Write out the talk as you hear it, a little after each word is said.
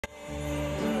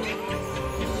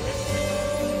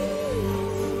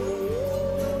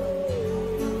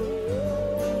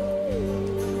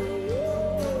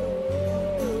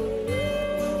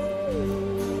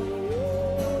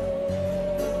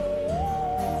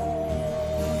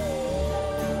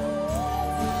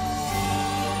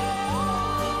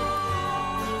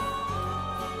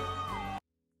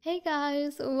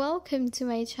guys, welcome to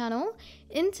my channel.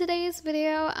 In today's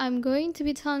video, I'm going to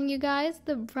be telling you guys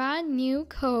the brand new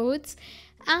codes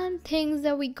and things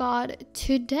that we got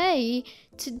today,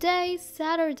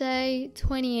 Saturday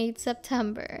 28th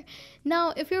September.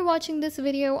 Now if you're watching this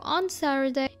video on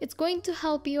Saturday, it's going to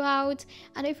help you out,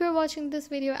 and if you're watching this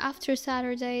video after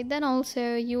Saturday, then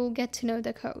also you'll get to know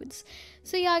the codes.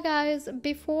 So yeah guys,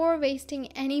 before wasting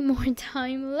any more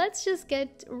time, let's just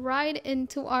get right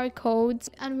into our codes.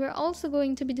 And we're also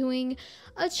going to be doing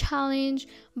a challenge,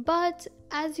 but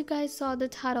as you guys saw the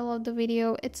title of the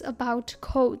video, it's about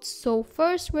codes. So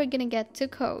first we're gonna get to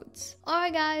codes.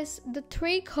 Alright guys, the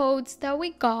 3 codes that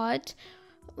we got,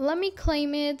 let me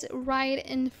claim it right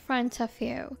in front of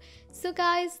you. So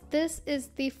guys, this is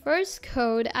the first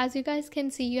code. As you guys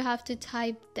can see, you have to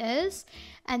type this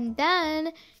and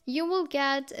then you will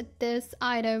get this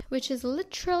item, which is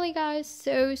literally guys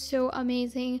so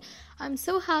amazing. I'm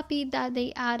so happy that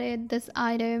they added this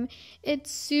item.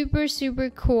 It's super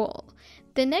cool.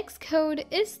 The next code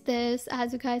is this,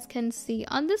 as you guys can see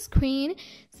on the screen.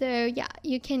 So yeah,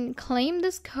 you can claim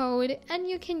this code and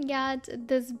you can get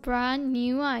this brand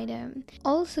new item.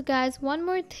 Also guys, one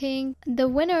more thing, the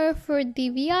winner for the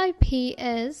VIP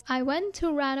is, I went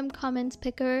to random comments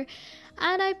picker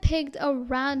and I picked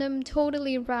a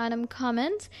totally random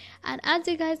comment, and as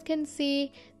you guys can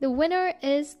see, the winner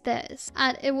is this,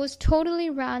 and it was totally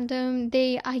random.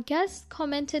 They, I guess,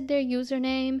 commented their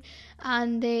username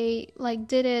and they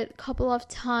did it a couple of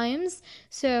times,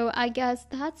 so I guess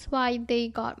that's why they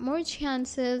got more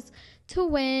chances to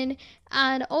win.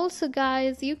 And also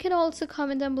guys, you can also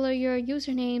comment down below your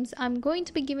usernames. I'm going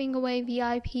to be giving away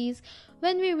VIPs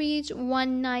when we reach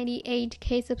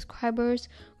 198k subscribers.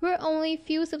 We're only a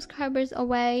few subscribers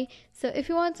away, so if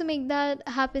you want to make that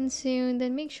happen soon,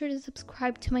 then make sure to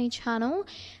subscribe to my channel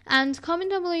and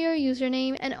comment down below your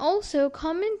username, and also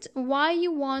comment why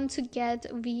you want to get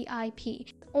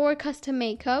VIP or custom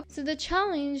makeup. So the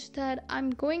challenge that I'm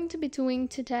going to be doing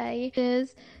today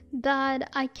is that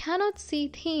I cannot see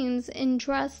themes in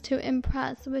Dress to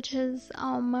Impress, which is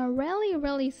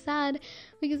really sad,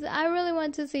 because I really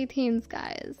want to see themes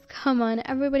guys. Come on,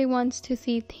 everybody wants to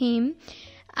see theme,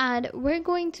 and we're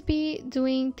going to be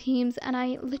doing themes and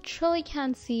I literally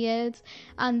can't see it,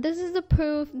 and this is the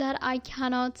proof that I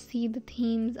cannot see the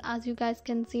themes. As you guys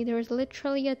can see, there's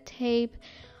literally a tape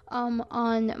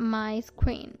on my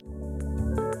screen.